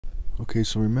Okay,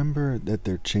 so remember that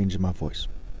they're changing my voice.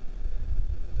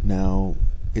 Now,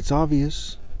 it's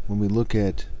obvious when we look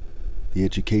at the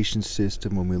education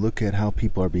system, when we look at how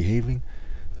people are behaving,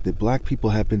 that black people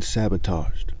have been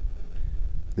sabotaged.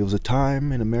 There was a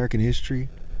time in American history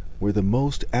where the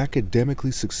most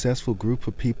academically successful group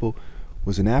of people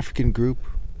was an African group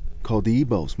called the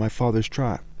Igbos, my father's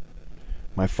tribe.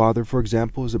 My father, for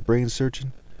example, is a brain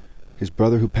surgeon. His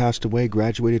brother, who passed away,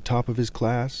 graduated top of his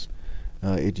class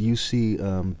at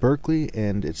UC Berkeley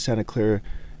and at Santa Clara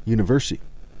University.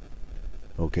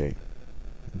 Okay,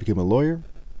 he became a lawyer.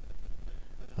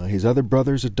 His other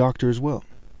brother's a doctor as well.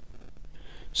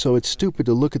 So it's stupid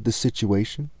to look at the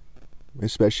situation,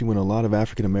 especially when a lot of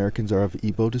African Americans are of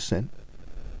Igbo descent,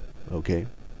 okay,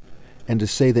 and to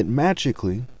say that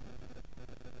magically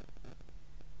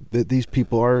that these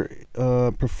people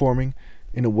are performing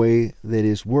in a way that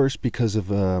is worse because of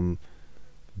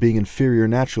being inferior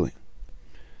naturally.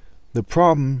 The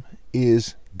problem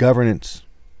is governance.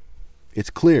 It's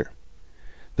clear.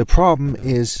 The problem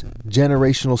is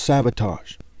generational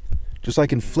sabotage. Just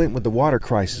like in Flint with the water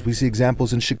crisis, we see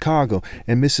examples in Chicago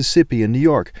and Mississippi and New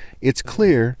York. It's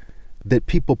clear that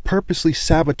people purposely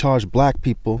sabotage black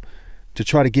people to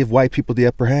try to give white people the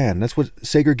upper hand. That's what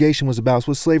segregation was about. That's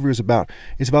what slavery was about.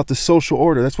 It's about the social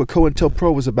order. That's what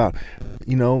COINTELPRO was about.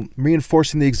 You know,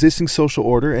 reinforcing the existing social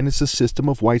order, and it's a system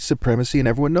of white supremacy, and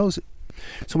everyone knows it.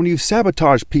 So when you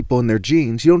sabotage people in their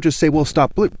genes, you don't just say, well,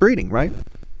 stop breeding, right?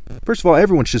 First of all,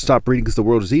 everyone should stop breeding because the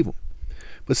world is evil.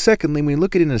 But secondly, when you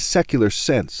look at it in a secular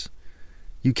sense,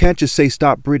 you can't just say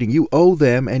stop breeding. You owe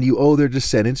them and you owe their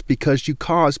descendants because you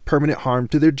cause permanent harm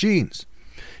to their genes.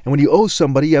 And when you owe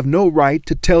somebody, you have no right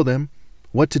to tell them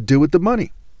what to do with the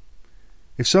money.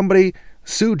 If somebody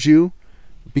sued you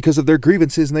because of their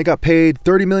grievances and they got paid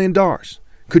 $30 million,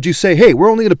 could you say, hey,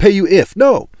 we're only going to pay you if?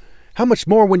 No. How much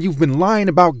more when you've been lying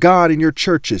about God in your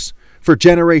churches for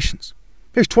generations?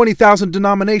 There's 20,000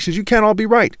 denominations. You can't all be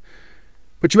right.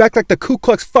 But you act like the Ku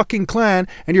Klux fucking Klan,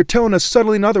 and you're telling us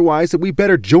subtly and otherwise that we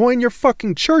better join your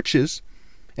fucking churches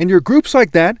and your groups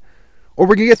like that, or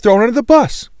we're going to get thrown under the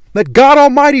bus. Let God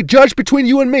Almighty judge between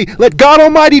you and me. Let God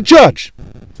Almighty judge.